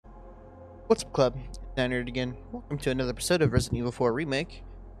What's up, Club? Nerd again. Welcome to another episode of Resident Evil 4 Remake.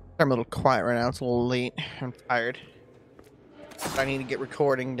 I'm a little quiet right now. It's a little late. I'm tired. But I need to get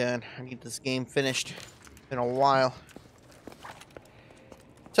recording done. I need this game finished. It's been a while.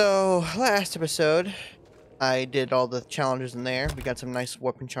 So, last episode, I did all the challenges in there. We got some nice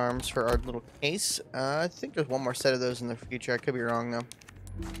weapon charms for our little case. I think there's one more set of those in the future. I could be wrong, though.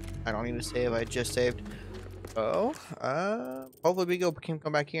 I don't need to save. I just saved. So, hopefully we can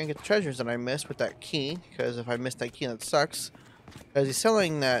come back here and get the treasures that I missed with that key, because if I missed that key, that sucks. Because he's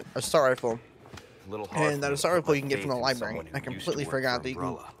selling that assault rifle, and that assault rifle you can get from the library. I completely forgot that you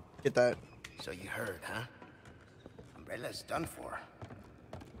can get that. So you heard, huh? Umbrella's done for.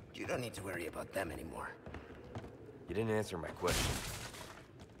 You don't need to worry about them anymore. You didn't answer my question.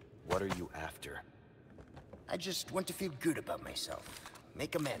 What are you after? I just want to feel good about myself.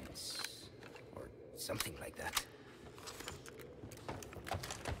 Make amends. Something like that.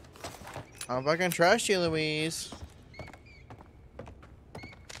 I'm fucking trust you, Louise.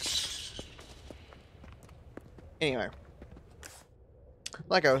 Anyway,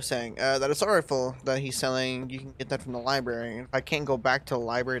 like I was saying, that assault rifle that he's selling, you can get that from the library. And if I can't go back to the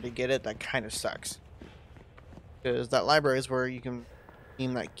library to get it, that kind of sucks. Because that library is where you can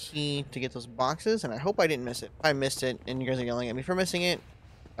aim that key to get those boxes, and I hope I didn't miss it. If I missed it, and you guys are yelling at me for missing it,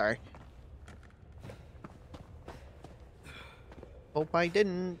 sorry. Hope I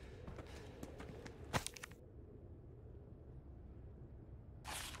didn't.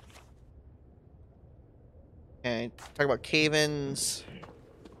 Okay, talk about cave-ins.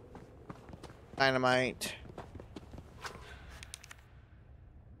 Dynamite.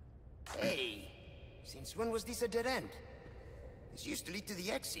 Hey, since when was this a dead end? This used to lead to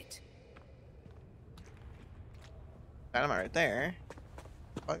the exit. Dynamite right there.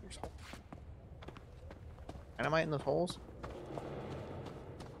 Oh, dynamite in those holes?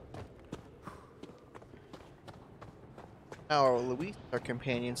 Now Louise, our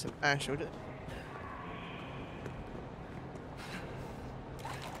companions, and Ash would.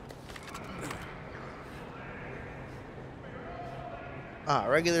 Ah,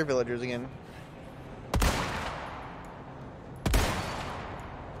 regular villagers again.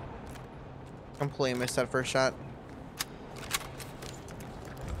 Completely missed that first shot.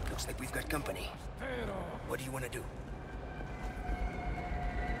 Looks like we've got company. What do you want to do?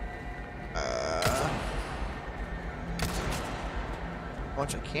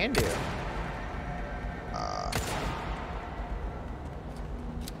 Much I can do.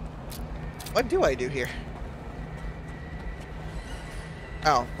 What do I do here?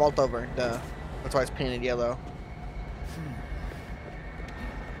 Oh, vault over. Duh. That's why it's painted yellow.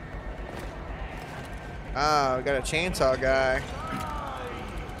 Ah, we got a chainsaw guy.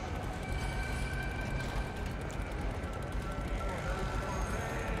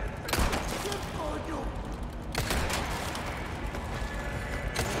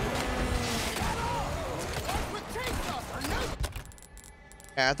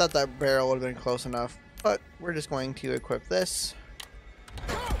 Yeah, I thought that barrel would have been close enough, but we're just going to equip this.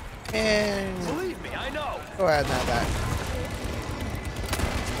 And Believe me, I know. go ahead and have that.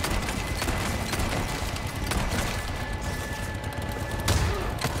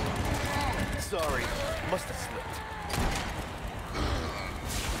 Sorry, must have slipped.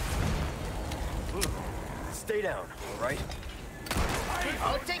 Stay down, all right?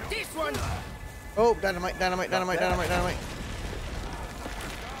 I'll take this one. Oh, dynamite, dynamite, dynamite, dynamite, dynamite.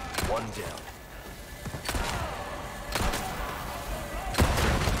 One down.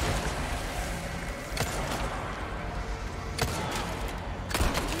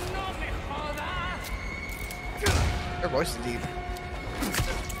 Her voice is deep.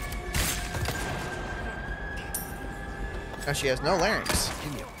 Now she has no larynx.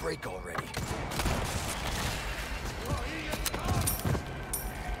 Give me a break already.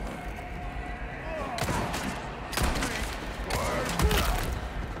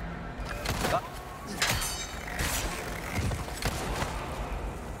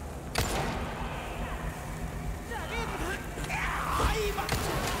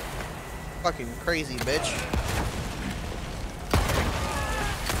 Fucking crazy bitch.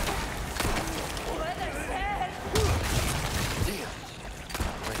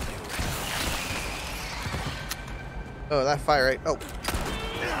 Oh, that fire rate. Oh.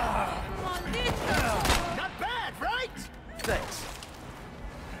 Not bad, right? Thanks.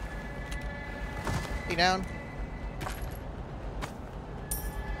 He down.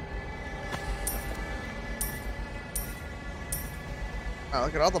 Oh,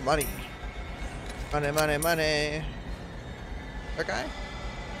 look at all the money. Money, money, money. That guy?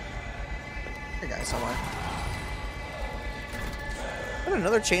 That guy somewhere. Is that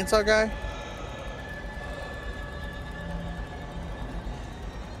another chainsaw guy?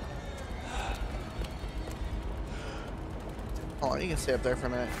 You can stay up there for a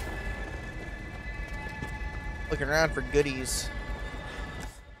minute. Looking around for goodies.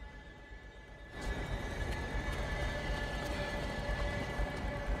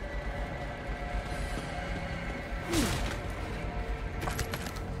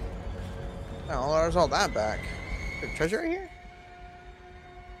 Oh, there's all that back. Is there treasure right here?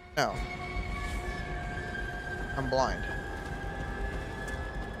 No. I'm blind.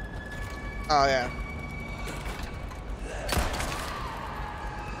 Oh, yeah.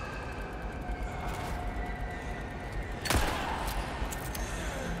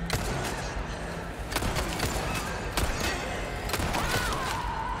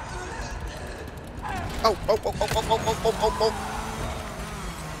 Oh, oh, oh, oh, oh, oh, oh, oh, oh.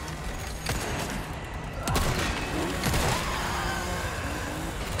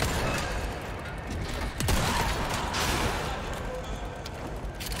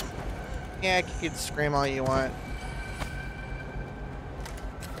 Yeah, you can scream all you want.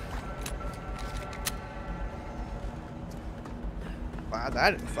 Wow,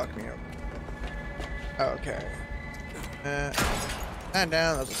 that didn't fuck me up. Okay. That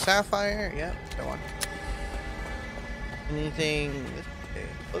down. There's a sapphire. Yep, that one. Anything?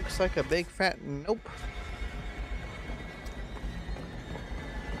 It looks like a big fat nope.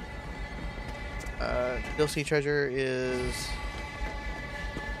 DLC treasure is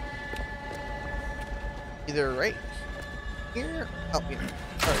either right here. Oh, yeah.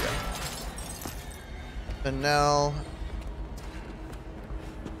 There we go. And now,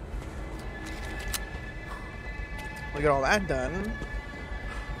 we got all that done.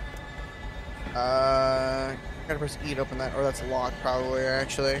 Gotta press E to open that, or that's locked probably,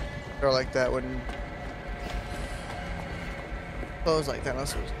 actually. Or like that wouldn't close like that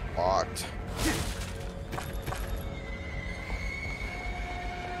unless it was locked.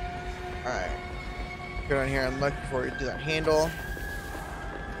 Alright. Go down here and look before we do that handle.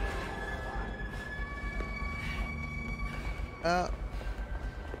 A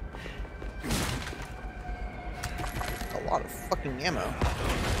lot of fucking ammo.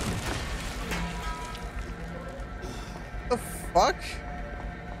 What the fuck?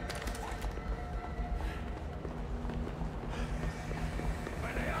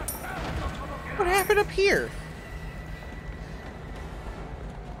 What happened up here?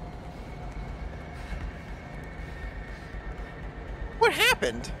 What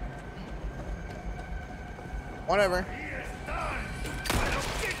happened? Whatever.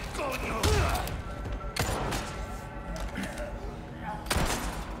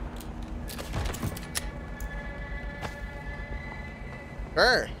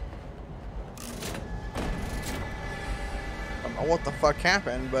 Sure. I don't know what the fuck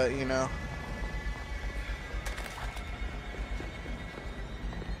happened, but you know.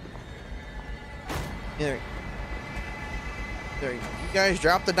 Either you guys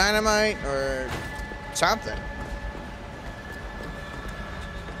dropped the dynamite or something.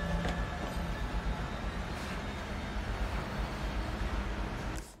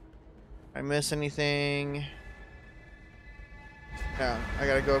 I miss anything? No, I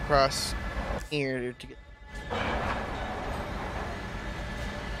gotta go across here to get.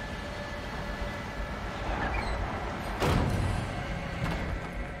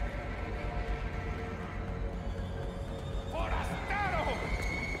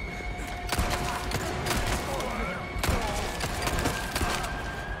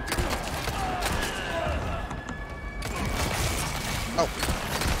 Oh.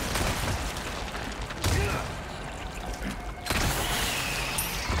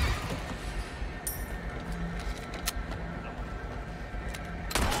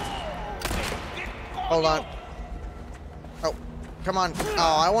 Hold on. Oh, come on. Oh,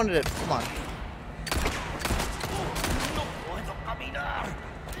 I wanted it. Come on.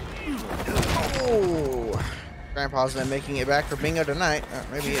 Oh. Grandpa's not making it back for bingo tonight. Oh,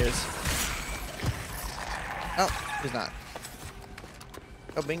 maybe he is. Oh, he's not.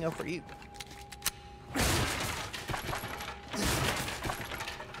 Oh, bingo for you.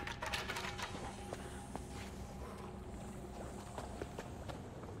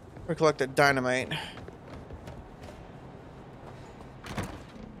 We collected dynamite.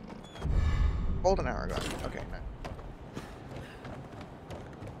 Golden hour gun. Okay.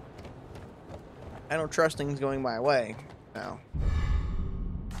 I don't trust things going my way. No.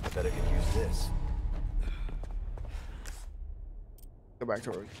 I bet I could use this. Go back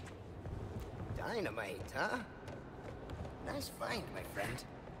to work. Dynamite, huh? Nice find, my friend.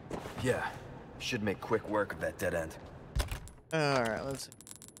 Yeah, should make quick work of that dead end. Alright, let's see.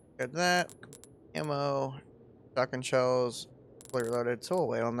 Got that. Ammo. Shotgun shells. Fully reloaded. So we'll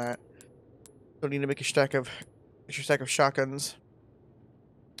wait on that. Still need to make a extra stack of shotguns.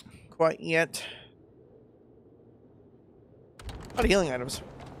 quite yet. A lot of healing items.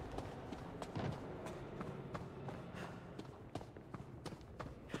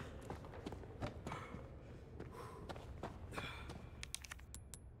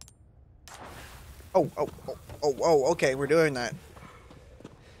 Oh, okay, we're doing that.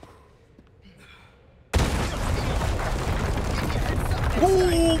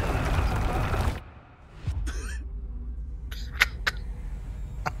 Ooh.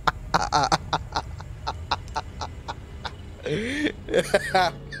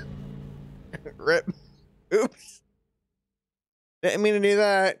 Rip. Oops. Didn't mean to do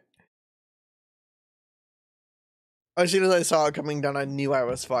that. As soon as I saw it coming down, I knew I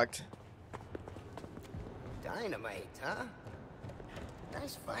was fucked. Dynamite, huh?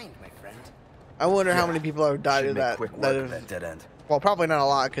 Nice find, my friend. I wonder how many people have died of that. Quick work of that dead end. Well, probably not a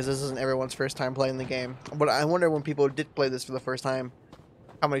lot, because this isn't everyone's first time playing the game. But I wonder when people did play this for the first time,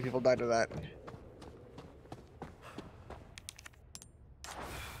 how many people died of that.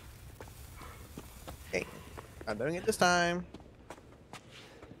 Okay, not doing it this time.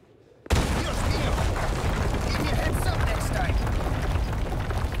 Give me a heads up next time.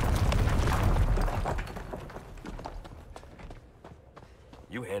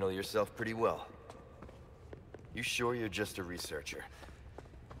 You handle yourself pretty well. You sure you're just a researcher?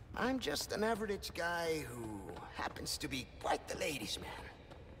 I'm just an average guy who happens to be quite the ladies' man.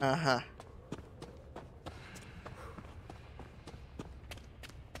 Uh-huh.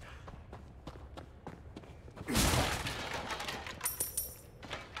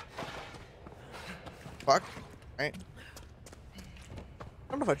 Fuck. Right.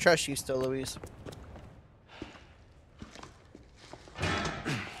 I don't know if I trust you still, Louise.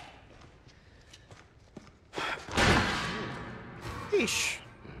 Yeesh.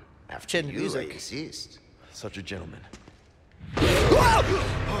 After Chin you, music. I insist. Such a gentleman.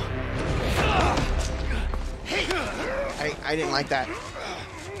 I didn't like that.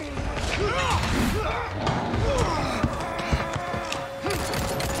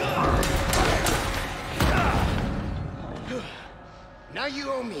 Now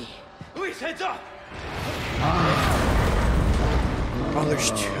you owe me. Luis, heads up! Oh,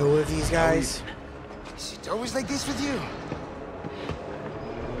 there's two of these guys. Is it always like this with you?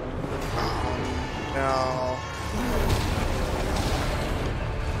 No.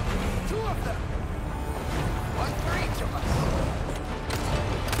 Two of them. One for each of us.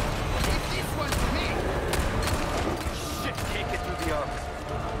 Leave this one to me. Shit, can't get through the armor.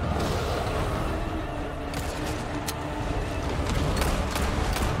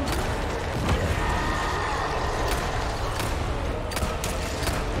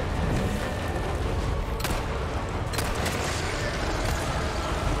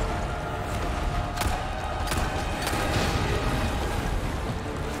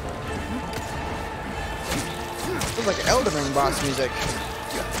 Feels like Elden Ring boss music.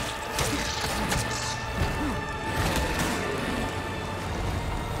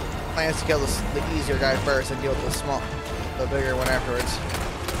 Plans to kill the easier guy first and deal with the bigger one afterwards.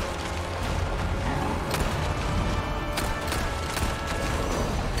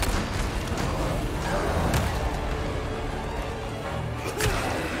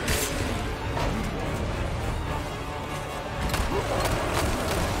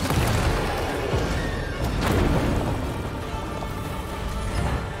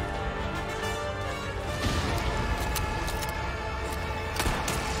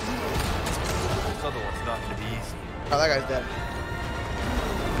 This other one's not gonna be easy. Oh, that guy's dead.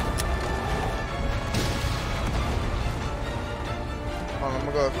 Hold on, I'm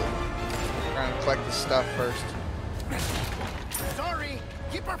gonna go try and collect the stuff first. Sorry.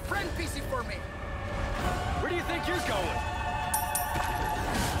 Keep our friend busy for me. Where do you think you're going?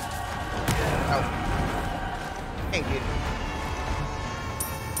 Oh. Hey, dude.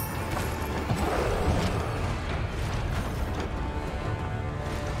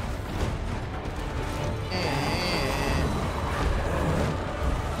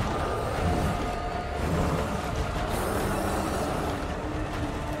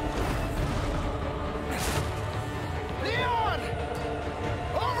 Leon!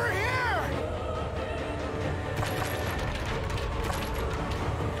 Over here!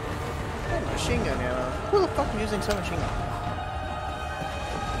 Machine gun ammo. Who the fuck is using submachine gun?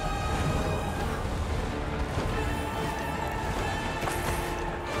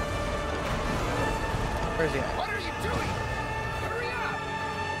 Where's he at? What are you doing? Hurry up!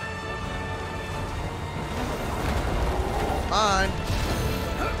 Come on.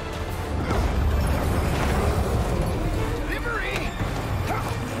 Delivery!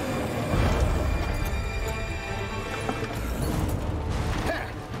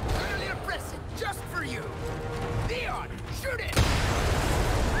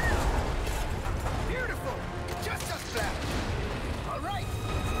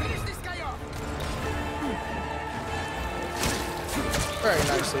 Very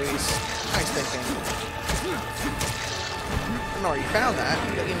nice, Luis. Nice thinking. I don't know where you found that,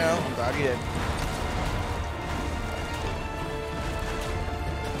 but you know, I'm glad you did.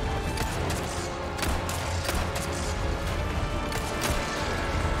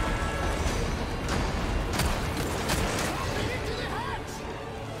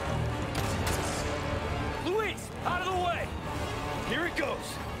 Luis, out of the way! Here it goes!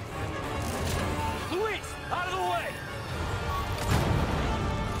 Luis, out of the way!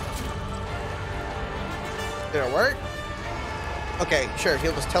 Did it work? Okay, sure,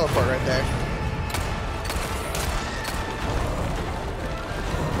 he'll just teleport right there.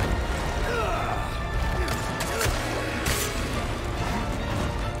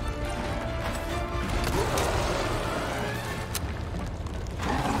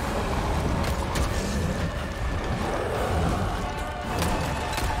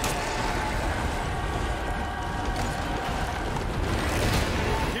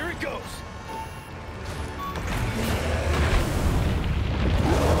 Here it goes!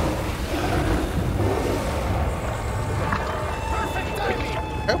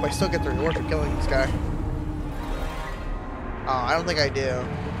 I hope I still get the reward for killing this guy. Oh, I don't think I do.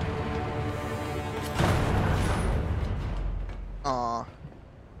 Aw.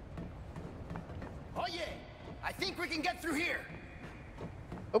 Oh yeah, I think we can get through here.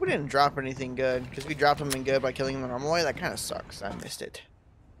 Hope we didn't drop anything good, because we dropped something good by killing him the normal way. That kind of sucks. I missed it.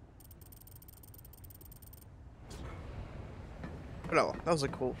 But oh, that was a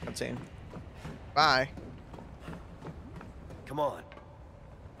cool cutscene. Bye. Come on.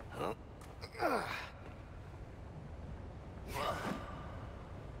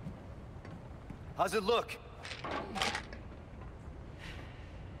 How's it look?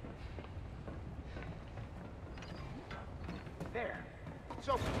 There.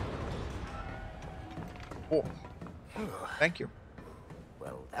 So, Oh, thank you.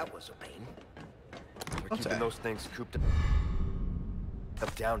 well, that was a pain. We're What's keeping that? those things cooped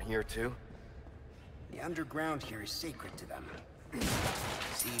up down here, too? The underground here is sacred to them.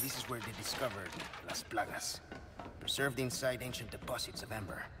 See, this is where they discovered Las Plagas, preserved inside ancient deposits of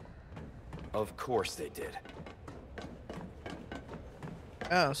amber. Of course they did.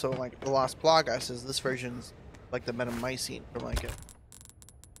 Oh, so like the Las Plagas is this version's like the Metamycete for like it.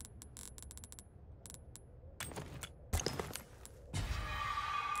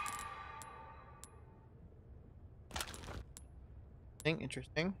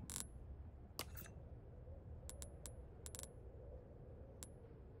 Interesting.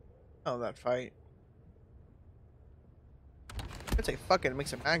 Oh, that fight. I'd say fuck it, make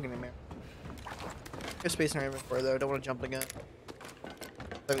some agony, man. There's space in our inventory though, don't want to jump the gun.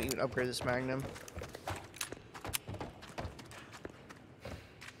 I haven't even upgraded this Magnum.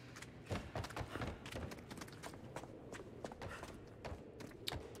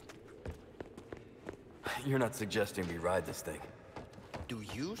 You're not suggesting we ride this thing? Do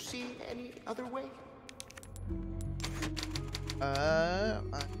you see any other way? I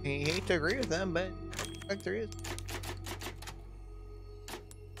hate to agree with them, but I think there is.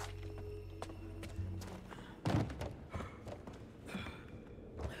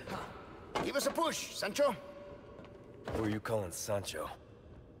 Give us a push, Sancho. Who are you calling Sancho?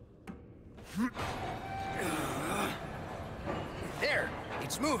 There,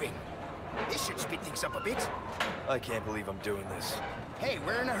 it's moving. This should speed things up a bit. I can't believe I'm doing this. Hey,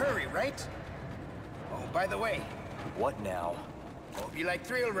 we're in a hurry, right? Oh, by the way, What now? hope you like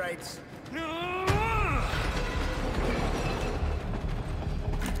thrill rides.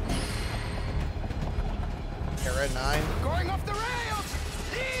 Yeah, Red 9. Going off the rails!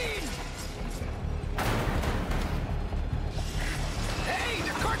 Lean! Hey,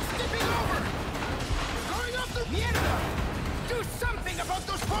 the cart's tipping over! Going off the... Mierda! Do something about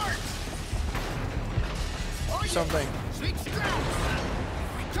those parts! Oh, yeah. Something. Sweet straps!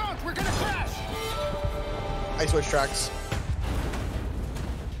 If we don't, we're gonna crash! I switch tracks.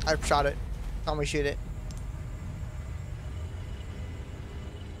 I've shot it. Saw me shoot it.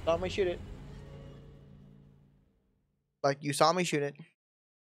 Saw me shoot it. Like you saw me shoot it.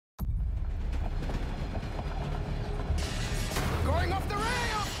 Going off the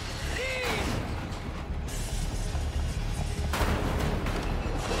rails! Lean!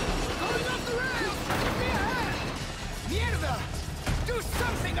 Going off the rails! Get me ahead! Mierda! Do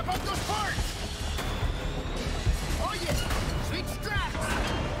something about those parts! Oh yeah! Sweet straps!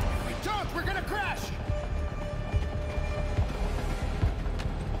 If we don't, we're gonna crash!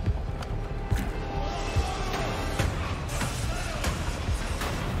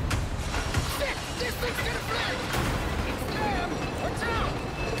 Shit! This thing's gonna flip! It's them! Watch out!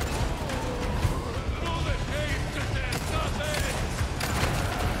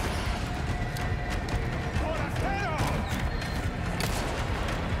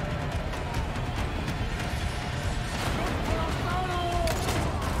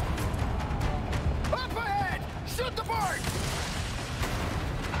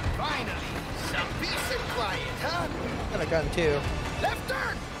 gun too. Left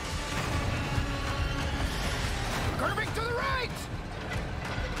turn! Curving to the right!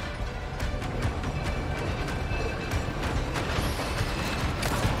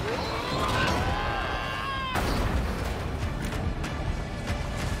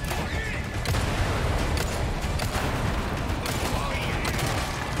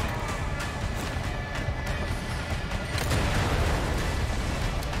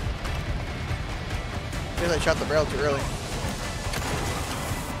 I feel I shot the barrel too early.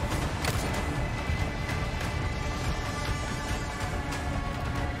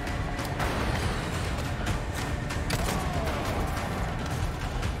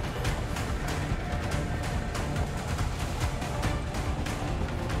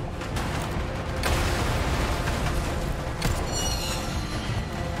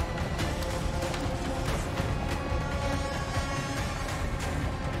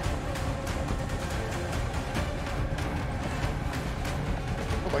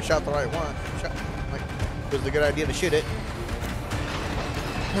 I shot the right one. Like, it was a good idea to shoot it.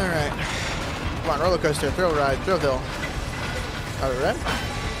 Alright. Come on, roller coaster, thrill ride, Thrillville. Are we ready?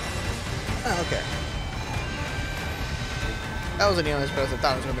 Oh, okay. That wasn't nearly as bad as I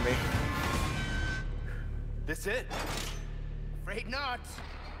thought it was going to be. This it? Afraid not.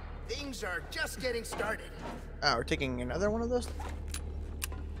 Things are just getting started. Oh, we're taking another one of those?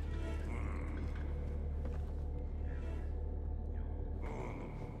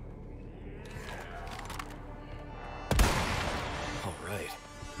 All right.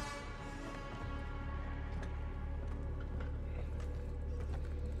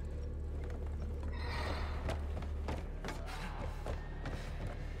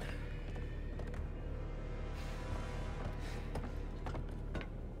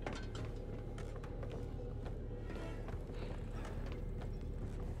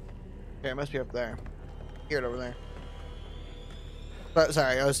 Yeah, it must be up there. Hear it over there. But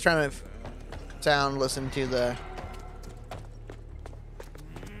sorry, I was trying to listen to the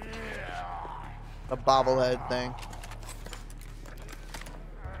bobblehead thing.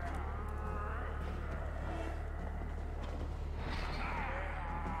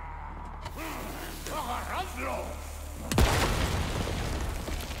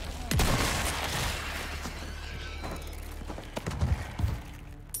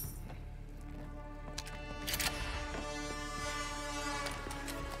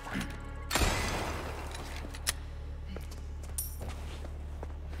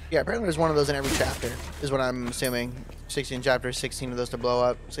 Yeah, apparently there's one of those in every chapter, is what I'm assuming. 16 chapters, 16 of those to blow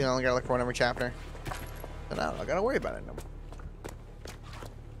up. So you only gotta look for one every chapter. So now I don't gotta worry about it no more.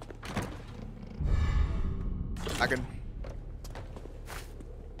 I can...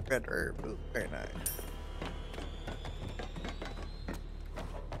 Red herb, ooh, very nice.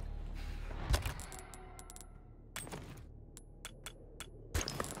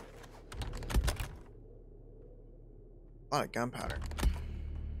 A lot of gunpowder.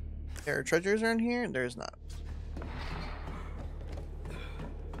 There are treasures around here? There's not.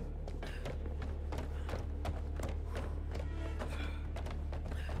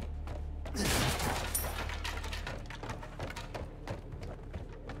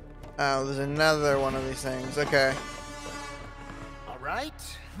 Oh, there's another one of these things. Okay. All right,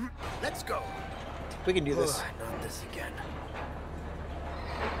 let's go. We can do this. Not this again.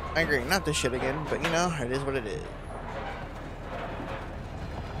 I agree. Not this shit again, but you know, it is what it is.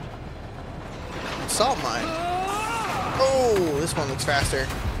 Salt mine. Oh, this one looks faster.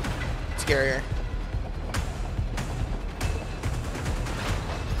 Scarier.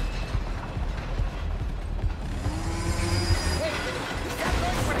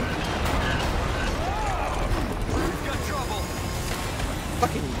 We've got trouble.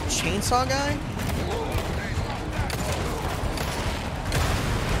 Fucking chainsaw guy?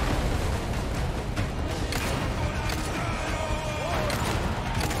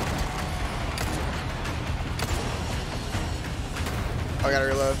 Oh, I gotta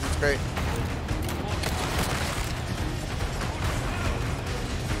reload. That's great.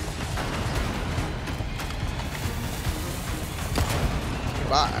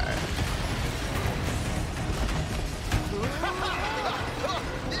 Goodbye.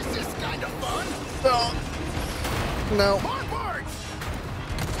 This is kind of fun. No. No. Onwards!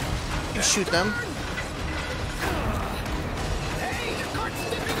 You shoot them. Hey, the cart's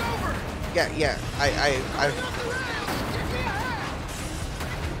tipping over. Yeah.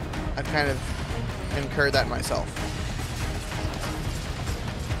 I've kind of incurred that myself.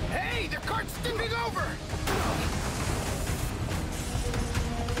 Hey, the cart's tipping over.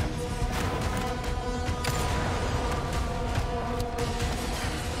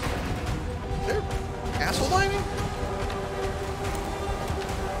 They're asshole lining?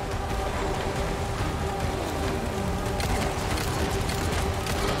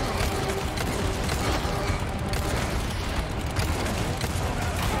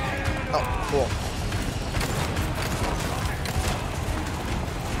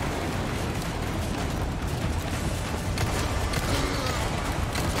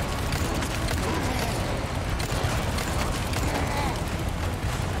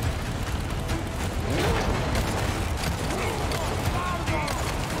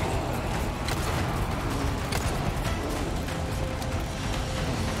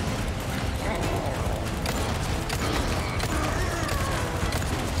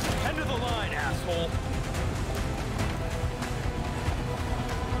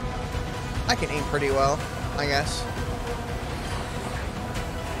 I can aim pretty well, I guess.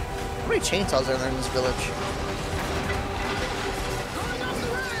 How many chainsaws are there in this village?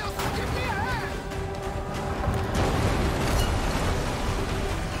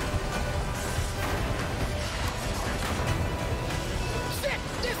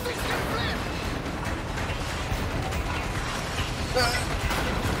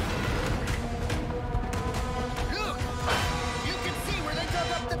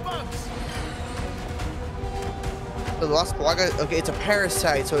 The Las Plagas, okay, it's a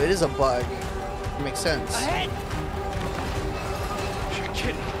parasite, so it is a bug. It makes sense. Ahead! You're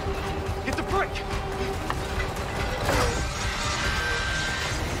kidding. Hit the brake!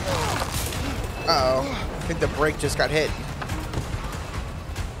 Uh-oh. I think the brake just got hit.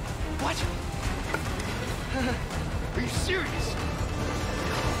 What? Are you serious?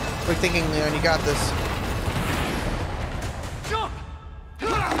 Quick thinking, Leon, you got this. Jump!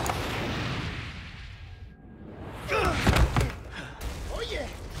 Oh yeah!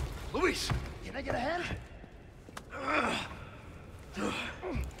 Luis, can I get a hand?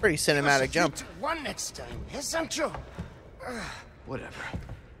 Pretty cinematic jump. One next time, eh, Sancho? Whatever.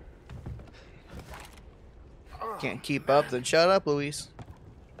 Can't keep up, then shut up, Luis.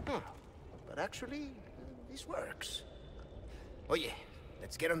 But actually, this works. Oh yeah,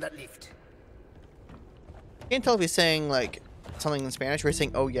 let's get on that lift. Can't tell if he's saying like something in Spanish or he's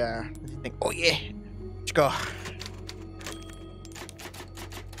saying, "Oh yeah." He's saying, "Oh yeah." Let's go.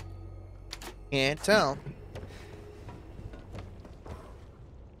 Can't tell.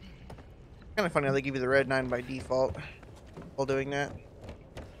 Kind of funny how they give you the red 9 by default while doing that.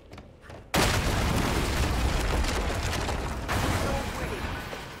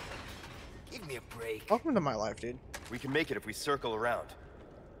 Give me a break. Welcome to my life, dude. We can make it if we circle around.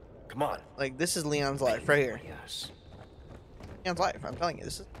 Come on. Like, this is Leon's life right here. Yes. Leon's life. I'm telling you,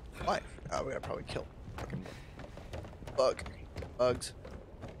 this is life. Oh, we gotta probably kill fucking bugs.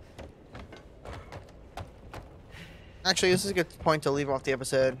 Actually, this is a good point to leave off the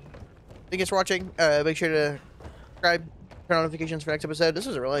episode. Thank you guys for watching. Make sure to subscribe, turn on notifications for next episode. This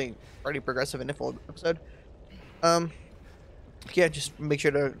was a really pretty progressive and info episode. Yeah, just make sure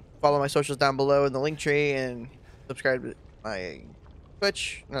to follow my socials down below in the link tree and subscribe to my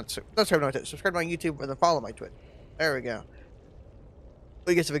Twitch. Subscribe to my YouTube and then follow my Twitch. There we go. Hope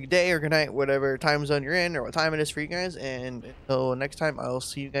you guys have a good day or good night, whatever time zone you're in or what time it is for you guys. And until next time, I'll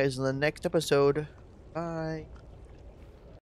see you guys in the next episode. Bye.